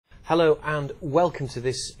Hello and welcome to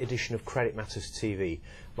this edition of CreditMatters TV.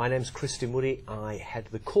 My name's Christian Woody. I head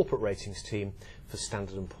the corporate ratings team for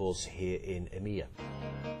Standard & Poor's here in EMEA.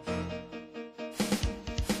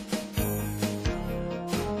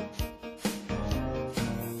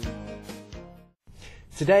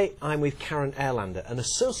 Today I'm with Karin Erlander, an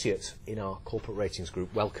associate in our corporate ratings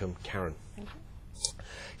group. Welcome, Karin. Thank you.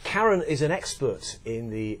 Karin is an expert in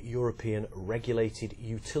the European regulated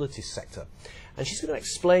utilities sector, and she's going to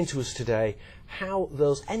explain to us today how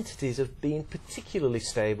those entities have been particularly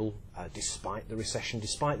stable despite the recession,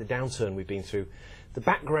 despite the downturn we've been through, the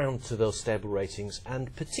background to those stable ratings,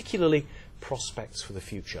 and particularly prospects for the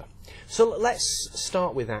future. So let's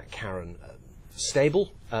start with that, Karin.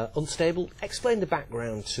 Stable, unstable. Explain the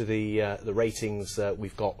background to the ratings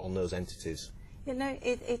we've got on those entities. You know,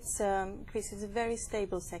 Chris, it's a very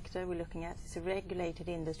stable sector we're looking at. It's a regulated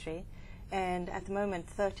industry, and at the moment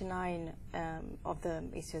 39 of the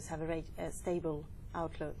issues have a stable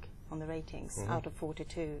outlook on the ratings, out of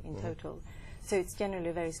 42 in total. So it's generally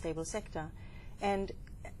a very stable sector. And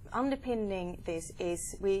underpinning this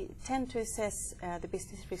is we tend to assess the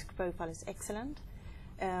business risk profile as excellent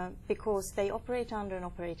because they operate under an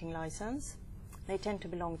operating license. They tend to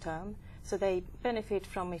be long-term, so they benefit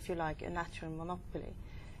from, if you like, a natural monopoly.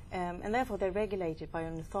 And therefore they're regulated by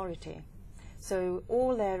an authority. So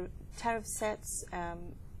all their tariff sets,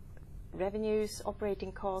 revenues,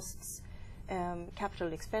 operating costs,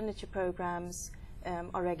 capital expenditure programs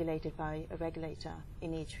are regulated by a regulator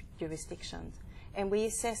in each jurisdiction. And we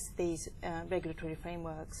assess these regulatory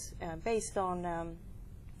frameworks based on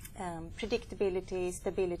predictability,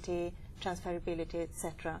 stability, transferability,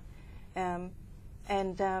 etc.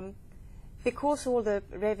 Because all the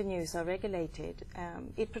revenues are regulated,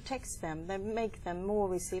 it protects them. They make them more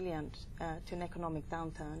resilient to an economic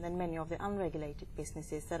downturn than many of the unregulated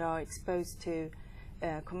businesses that are exposed to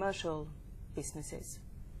commercial businesses.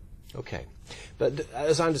 Okay, but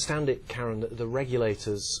as I understand it, Karin, the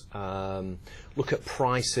regulators look at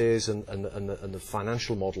prices and the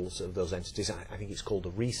financial models of those entities. I think it's called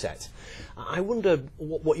a reset. I wonder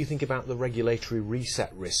what you think about the regulatory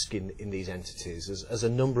reset risk in these entities, as a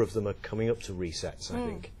number of them are coming up to resets, I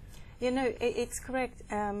think. You know, it's correct.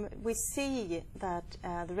 We see that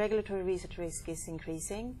the regulatory reset risk is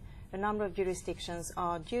increasing. A number of jurisdictions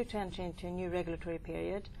are due to enter into a new regulatory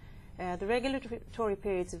period. The regulatory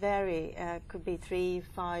periods vary, could be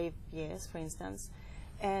 3-5 years, for instance.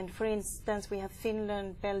 And for instance, we have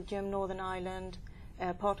Finland, Belgium, Northern Ireland,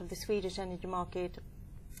 part of the Swedish energy market,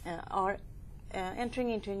 are entering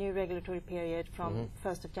into a new regulatory period from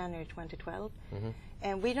 1st of January 2012.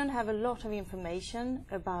 And we don't have a lot of information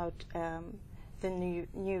about the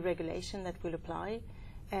new regulation that will apply.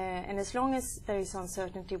 And as long as there is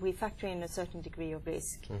uncertainty, we factor in a certain degree of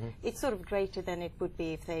risk. It's sort of greater than it would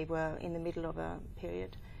be if they were in the middle of a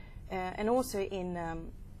period. And also in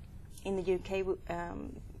the UK,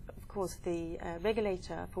 of course, the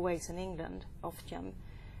regulator for Wales and England, Ofgem,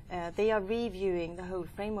 they are reviewing the whole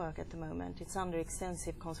framework at the moment. It's under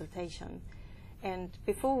extensive consultation. And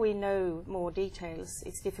before we know more details,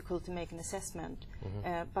 it's difficult to make an assessment.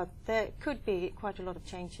 But there could be quite a lot of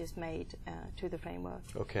changes made to the framework.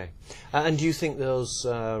 Okay. And do you think those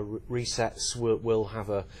resets will have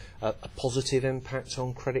a positive impact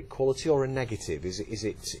on credit quality or a negative? Is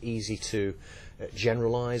it easy to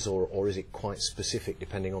generalise, or is it quite specific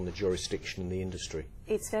depending on the jurisdiction and the industry?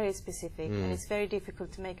 It's very specific, and it's very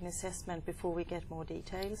difficult to make an assessment before we get more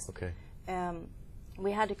details. Okay.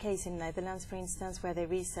 We had a case in Netherlands, for instance, where they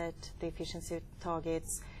reset the efficiency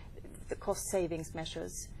targets. The cost savings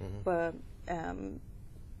measures were turned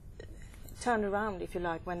around, if you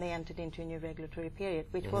like, when they entered into a new regulatory period,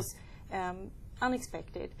 which was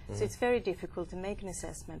unexpected. So it's very difficult to make an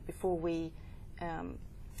assessment before we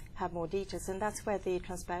have more details, and that's where the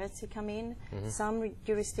transparency come in. Some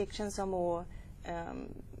jurisdictions are more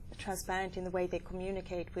transparent in the way they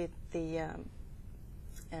communicate with their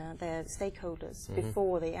stakeholders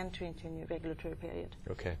before they enter into a new regulatory period.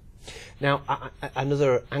 Okay. Now,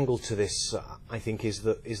 another angle to this, I think, is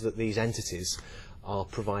that these entities are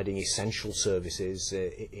providing essential services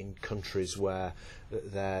in countries where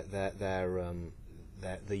the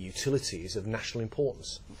utilities of national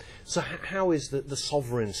importance. So how is the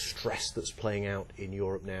sovereign stress that's playing out in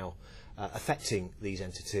Europe now affecting these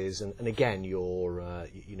entities, and again your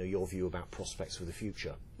view about prospects for the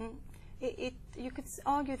future? You could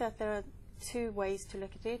argue that there are two ways to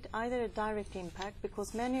look at it. Either a direct impact,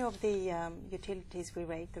 because many of the utilities we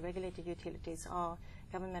rate, the regulated utilities, are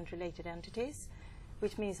government-related entities,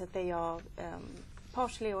 which means that they are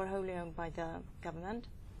partially or wholly owned by the government.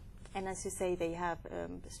 And as you say, they have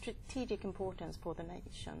strategic importance for the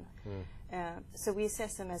nation. So we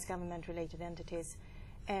assess them as government-related entities.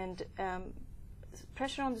 And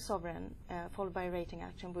pressure on the sovereign, followed by rating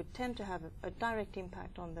action, would tend to have a direct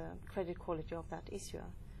impact on the credit quality of that issuer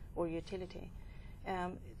or utility.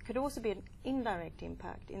 It could also be an indirect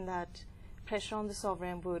impact in that pressure on the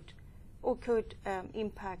sovereign would or could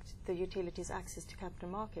impact the utility's access to capital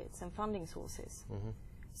markets and funding sources.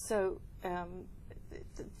 So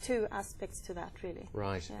two aspects to that, really.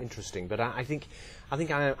 Right, interesting. But I think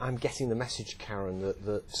I'm getting the message, Karin,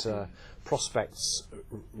 that prospects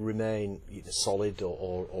remain solid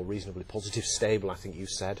or reasonably positive, stable. I think you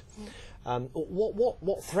said.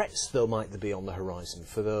 What threats, though, might there be on the horizon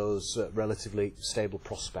for those relatively stable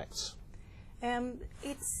prospects?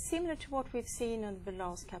 It's similar to what we've seen in the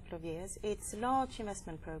last couple of years. It's large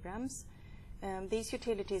investment programs. These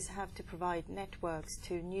utilities have to provide networks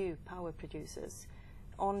to new power producers,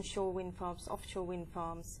 onshore wind farms, offshore wind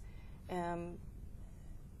farms,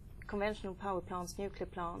 conventional power plants, nuclear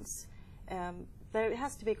plants. There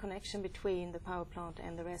has to be a connection between the power plant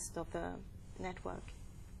and the rest of the network.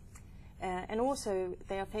 And also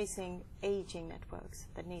they are facing aging networks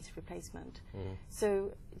that needs replacement.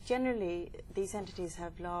 So generally these entities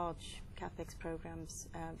have large capex programs.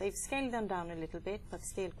 They've scaled them down a little bit, but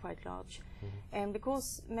still quite large. And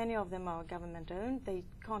because many of them are government owned, they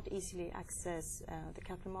can't easily access the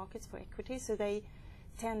capital markets for equity, so they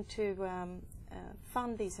tend to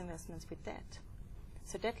fund these investments with debt.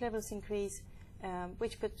 So debt levels increase,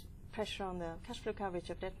 which puts pressure on the cash flow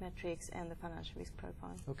coverage of debt metrics and the financial risk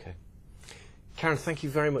profile. Okay. Karin, thank you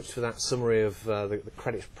very much for that summary of the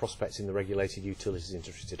credit prospects in the regulated utilities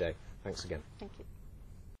industry today. Thanks again. Thank you.